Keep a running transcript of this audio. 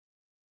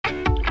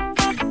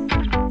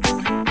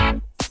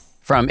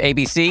From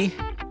ABC,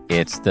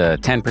 it's the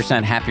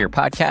 10% Happier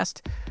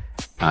podcast.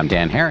 I'm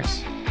Dan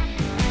Harris.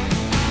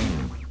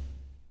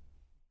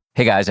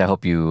 Hey guys, I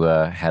hope you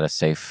had a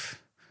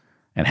safe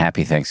and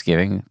happy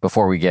Thanksgiving.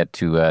 Before we get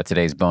to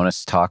today's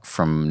bonus talk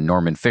from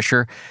Norman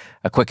Fischer,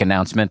 a quick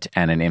announcement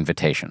and an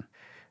invitation.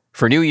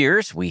 For New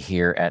Year's, we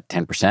here at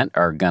 10%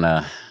 are going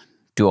to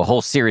do a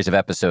whole series of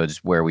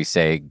episodes where we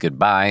say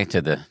goodbye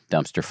to the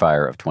dumpster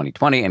fire of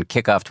 2020 and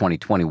kick off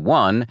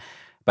 2021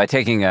 by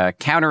taking a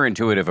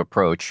counterintuitive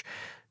approach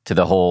to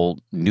the whole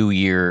New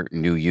Year,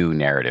 New You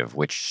narrative,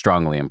 which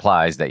strongly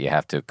implies that you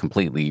have to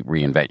completely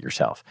reinvent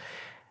yourself.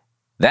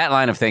 That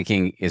line of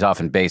thinking is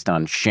often based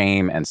on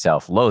shame and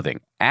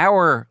self-loathing.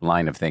 Our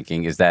line of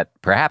thinking is that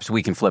perhaps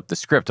we can flip the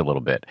script a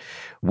little bit.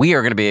 We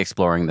are going to be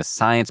exploring the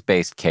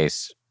science-based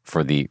case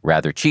for the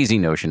rather cheesy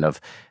notion of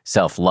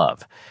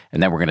self-love.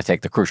 And then we're going to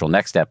take the crucial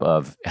next step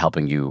of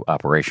helping you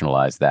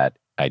operationalize that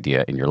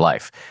idea in your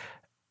life.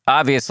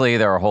 Obviously,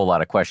 there are a whole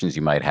lot of questions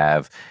you might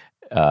have,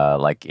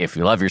 like if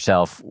you love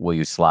yourself, will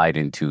you slide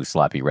into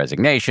sloppy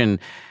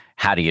resignation?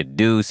 How do you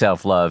do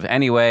self-love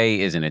anyway?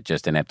 Isn't it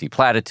just an empty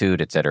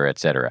platitude, et cetera, et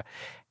cetera?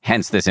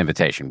 Hence this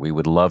invitation. We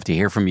would love to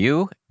hear from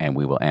you, and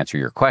we will answer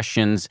your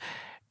questions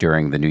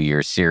during the New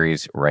Year's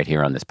series right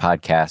here on this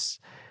podcast.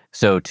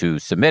 So to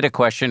submit a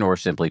question or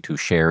simply to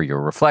share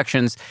your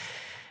reflections,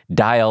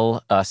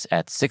 dial us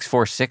at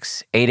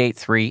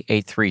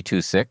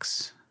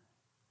 646-883-8326,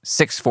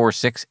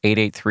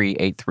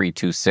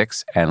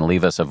 646-883-8326, and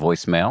leave us a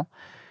voicemail.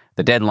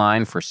 The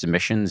deadline for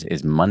submissions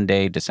is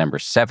Monday, December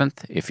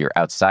 7th. If you're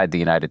outside the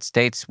United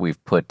States,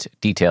 we've put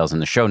details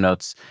in the show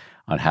notes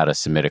on how to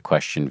submit a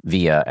question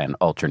via an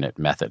alternate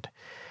method.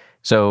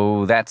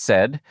 So that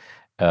said,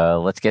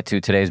 let's get to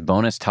today's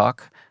bonus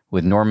talk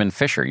with Norman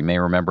Fischer. You may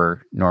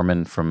remember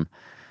Norman from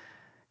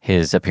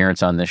his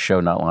appearance on this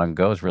show not long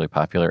ago. It was a really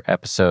popular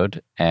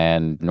episode.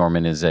 And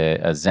Norman is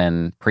a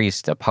Zen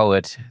priest, a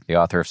poet, the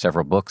author of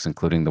several books,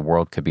 including The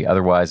World Could Be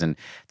Otherwise. And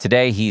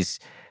today he's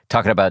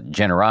talking about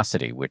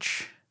generosity,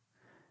 which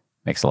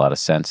makes a lot of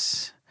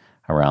sense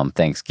around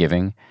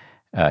Thanksgiving.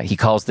 He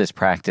calls this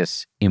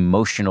practice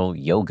emotional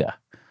yoga.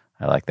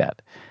 I like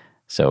that.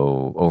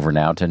 So over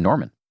now to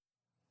Norman.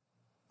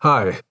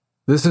 Hi,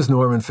 this is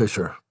Norman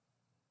Fischer.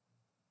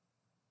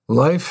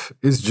 Life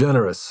is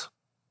generous.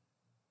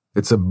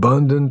 It's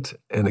abundant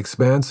and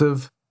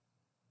expansive,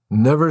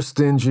 never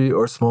stingy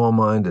or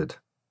small-minded.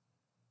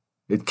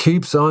 It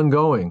keeps on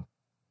going,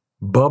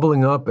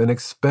 bubbling up and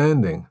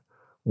expanding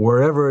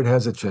wherever it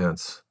has a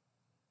chance.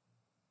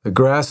 The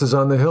grasses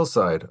on the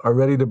hillside are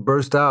ready to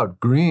burst out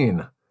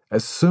green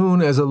as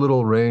soon as a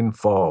little rain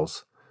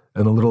falls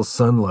and a little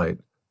sunlight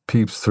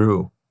peeps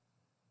through.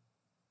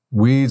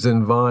 Weeds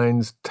and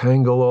vines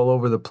tangle all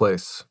over the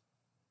place.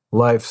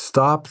 Life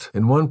stopped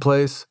in one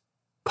place,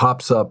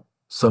 pops up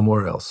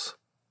somewhere else.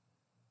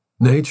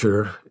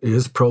 Nature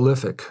is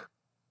prolific.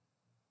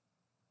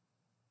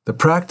 The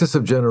practice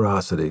of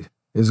generosity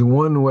is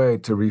one way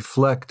to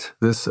reflect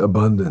this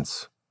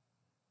abundance.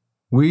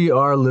 We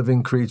are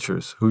living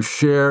creatures who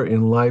share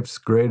in life's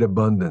great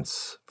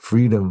abundance,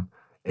 freedom,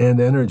 and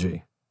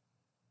energy.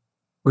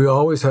 We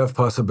always have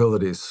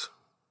possibilities.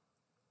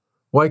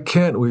 Why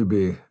can't we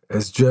be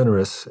as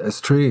generous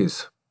as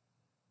trees?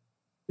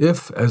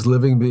 If, as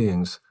living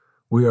beings,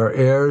 we are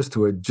heirs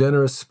to a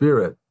generous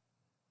spirit,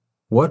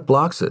 what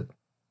blocks it?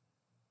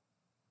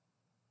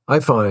 I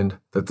find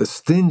that the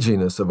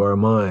stinginess of our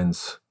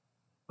minds,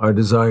 our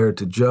desire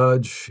to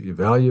judge,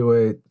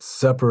 evaluate,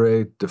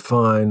 separate,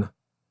 define,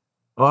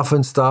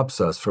 often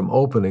stops us from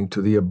opening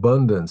to the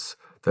abundance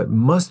that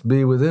must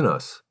be within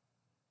us,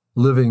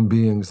 living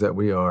beings that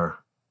we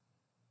are.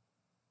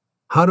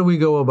 How do we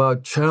go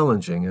about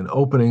challenging and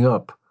opening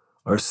up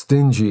our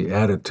stingy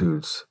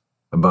attitudes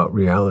about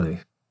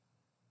reality?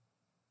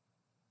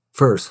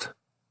 First,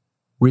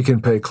 we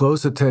can pay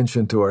close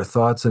attention to our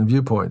thoughts and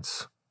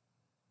viewpoints.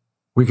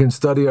 We can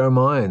study our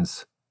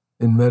minds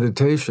in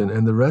meditation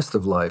and the rest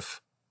of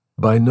life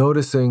by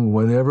noticing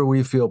whenever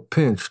we feel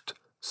pinched,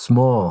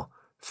 small,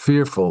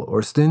 fearful,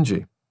 or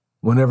stingy,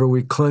 whenever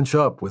we clench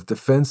up with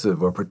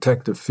defensive or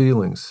protective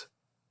feelings.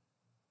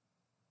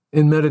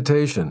 In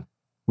meditation,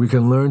 we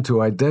can learn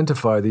to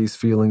identify these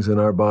feelings in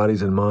our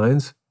bodies and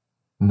minds,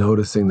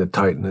 noticing the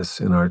tightness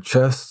in our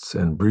chests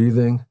and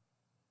breathing,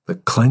 the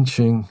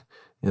clenching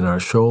in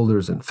our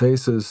shoulders and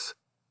faces,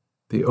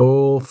 the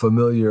old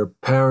familiar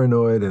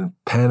paranoid and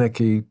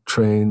panicky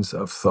trains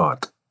of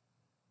thought.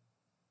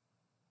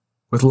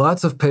 With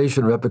lots of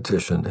patient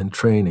repetition and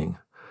training,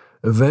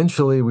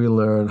 eventually we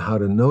learn how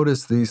to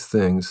notice these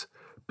things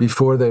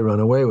before they run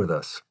away with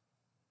us.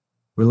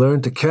 We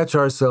learn to catch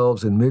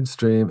ourselves in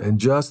midstream and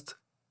just,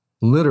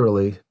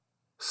 literally,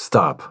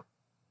 stop.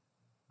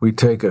 We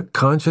take a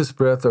conscious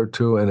breath or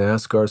two and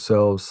ask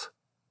ourselves,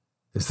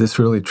 is this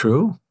really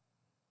true?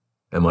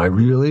 Am I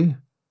really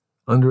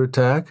under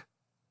attack?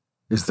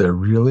 Is there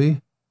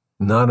really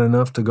not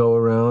enough to go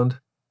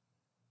around?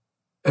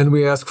 And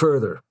we ask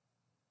further,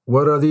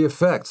 what are the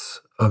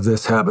effects of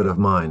this habit of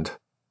mind?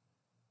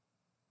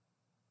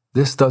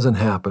 This doesn't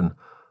happen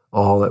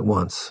all at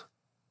once.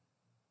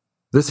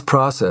 This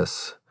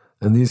process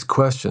and these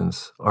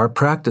questions are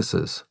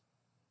practices.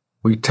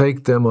 We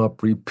take them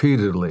up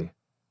repeatedly.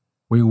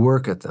 We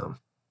work at them.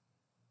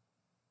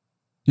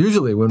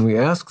 Usually when we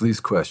ask these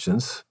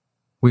questions,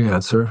 we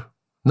answer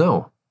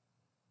no.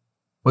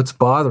 What's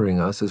bothering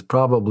us is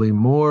probably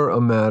more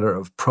a matter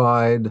of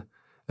pride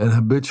and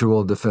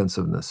habitual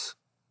defensiveness.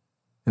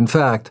 In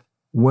fact,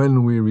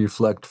 when we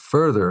reflect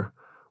further,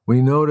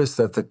 we notice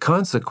that the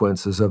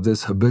consequences of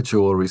this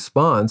habitual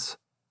response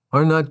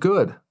are not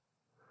good.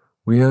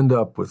 We end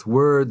up with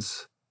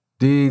words,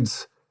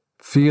 deeds,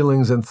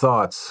 feelings, and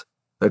thoughts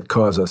that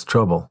cause us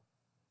trouble.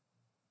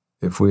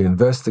 If we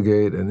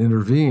investigate and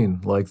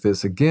intervene like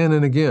this again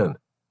and again,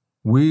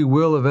 we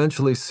will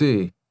eventually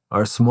see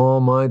our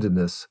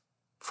small-mindedness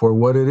for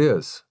what it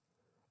is,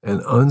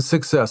 an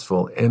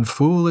unsuccessful and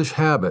foolish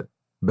habit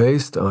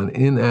based on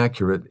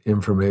inaccurate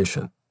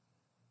information,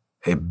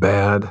 a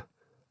bad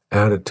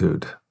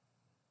attitude.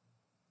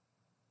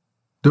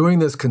 Doing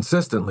this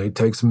consistently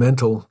takes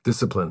mental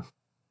discipline.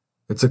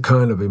 It's a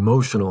kind of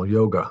emotional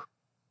yoga.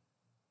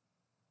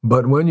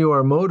 But when you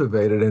are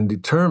motivated and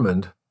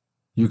determined,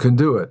 you can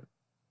do it,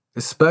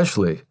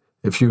 especially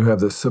if you have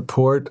the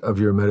support of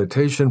your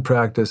meditation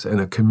practice and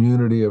a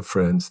community of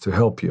friends to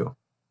help you.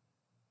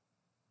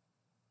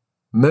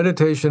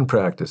 Meditation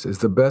practice is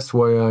the best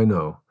way I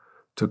know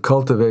to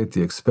cultivate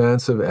the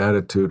expansive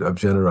attitude of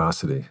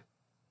generosity.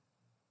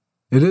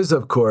 It is,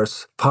 of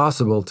course,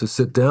 possible to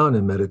sit down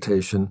in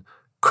meditation,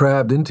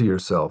 crabbed into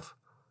yourself,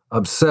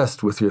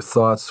 obsessed with your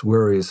thoughts,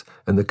 worries,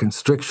 and the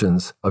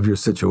constrictions of your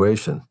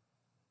situation.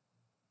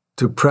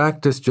 To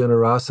practice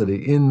generosity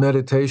in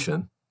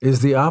meditation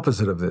is the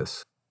opposite of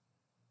this.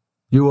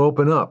 You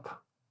open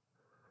up.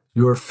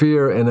 Your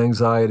fear and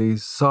anxiety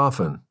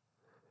soften,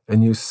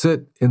 and you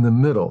sit in the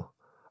middle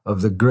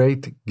of the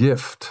great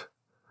gift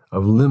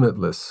of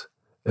limitless,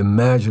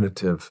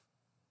 imaginative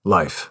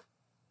life.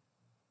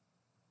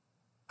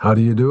 How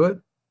do you do it?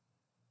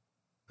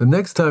 The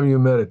next time you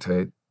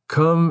meditate,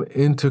 come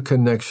into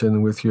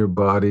connection with your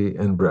body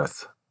and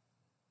breath.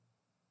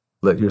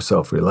 Let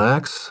yourself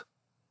relax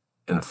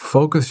and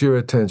focus your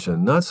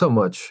attention not so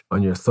much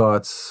on your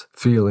thoughts,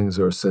 feelings,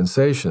 or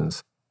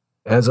sensations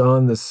as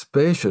on the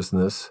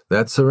spaciousness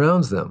that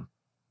surrounds them.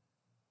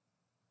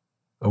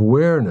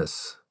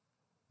 Awareness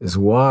is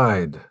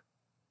wide,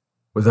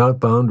 without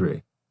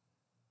boundary.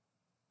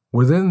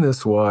 Within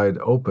this wide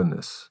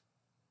openness,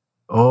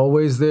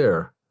 always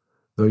there,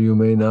 though you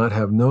may not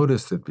have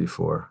noticed it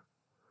before,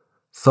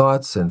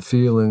 thoughts and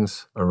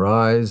feelings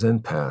arise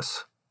and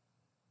pass.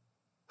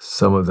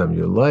 Some of them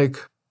you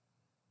like,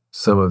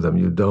 some of them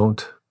you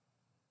don't.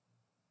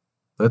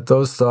 Let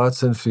those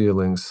thoughts and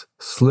feelings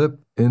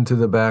slip into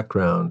the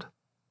background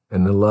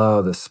and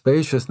allow the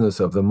spaciousness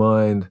of the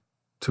mind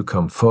to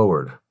come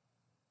forward.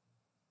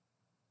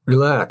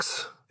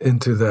 Relax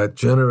into that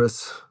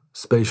generous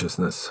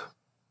spaciousness.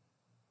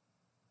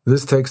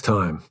 This takes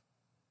time.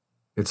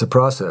 It's a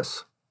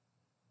process.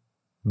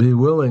 Be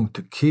willing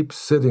to keep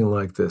sitting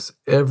like this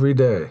every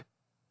day,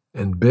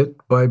 and bit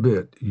by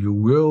bit you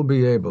will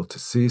be able to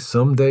see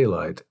some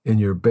daylight in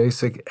your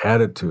basic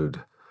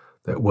attitude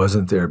that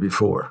wasn't there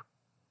before.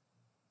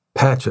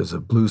 Patches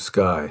of blue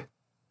sky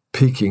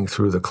peeking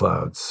through the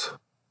clouds.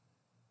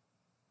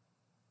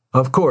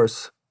 Of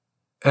course,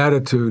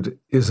 attitude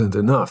isn't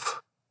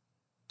enough.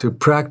 To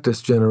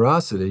practice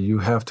generosity, you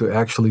have to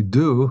actually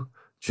do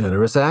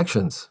generous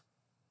actions.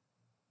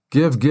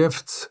 Give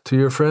gifts to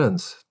your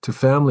friends, to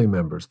family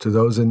members, to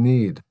those in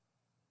need.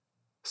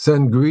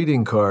 Send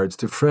greeting cards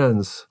to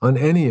friends on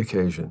any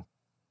occasion.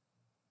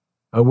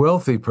 A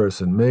wealthy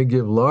person may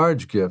give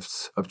large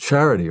gifts of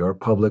charity or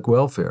public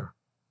welfare.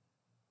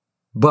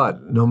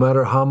 But no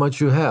matter how much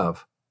you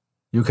have,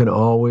 you can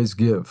always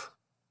give.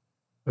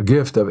 A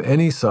gift of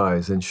any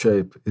size and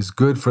shape is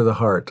good for the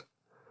heart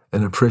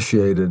and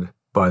appreciated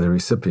by the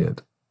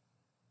recipient.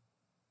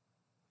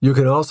 You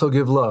can also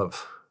give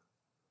love,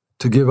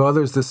 to give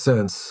others the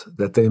sense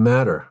that they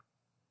matter,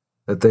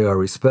 that they are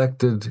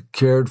respected,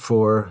 cared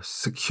for,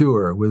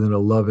 secure within a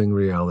loving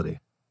reality.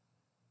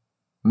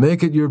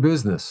 Make it your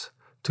business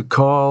to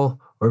call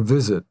or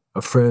visit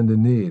a friend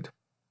in need.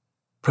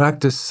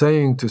 Practice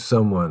saying to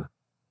someone,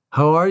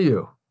 "How are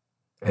you?"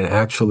 and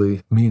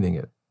actually meaning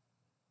it.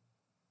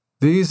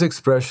 These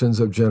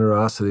expressions of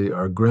generosity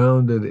are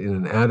grounded in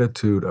an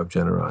attitude of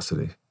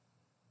generosity,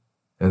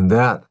 and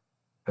that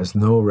has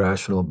no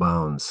rational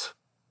bounds.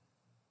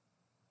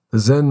 The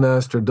Zen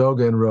master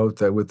Dogen wrote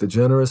that with the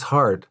generous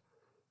heart,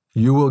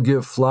 you will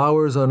give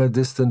flowers on a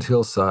distant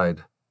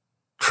hillside,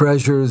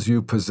 treasures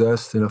you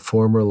possessed in a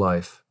former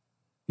life,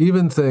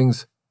 even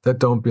things that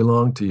don't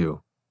belong to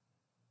you.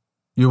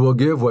 You will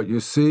give what you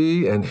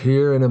see and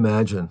hear and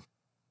imagine.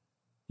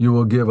 You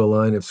will give a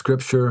line of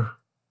scripture,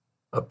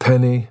 a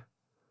penny,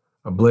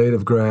 a blade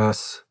of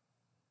grass,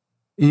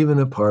 even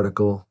a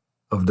particle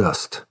of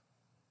dust.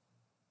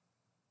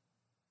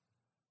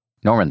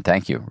 Norman,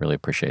 thank you. Really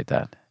appreciate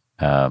that.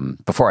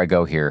 Before I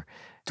go here,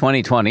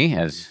 2020,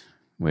 as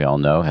we all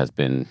know, has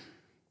been,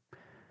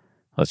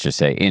 let's just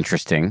say,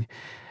 interesting.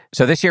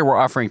 So this year, we're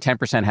offering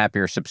 10%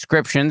 Happier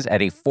subscriptions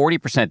at a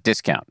 40%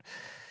 discount.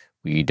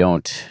 We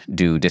don't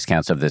do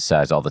discounts of this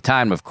size all the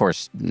time. Of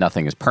course,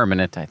 nothing is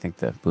permanent. I think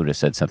the Buddha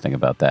said something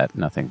about that,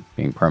 nothing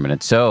being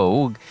permanent.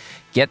 So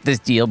get this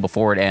deal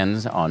before it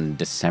ends on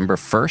December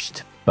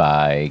 1st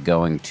by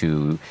going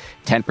to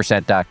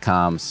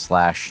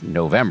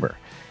 10%.com/November.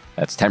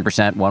 That's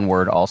 10%, one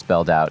word, all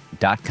spelled out,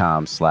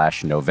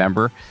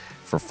 .com/November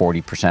for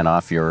 40%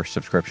 off your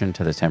subscription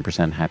to the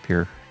 10%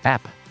 Happier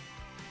app.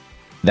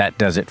 That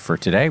does it for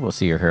today. We'll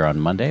see you here on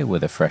Monday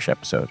with a fresh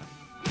episode.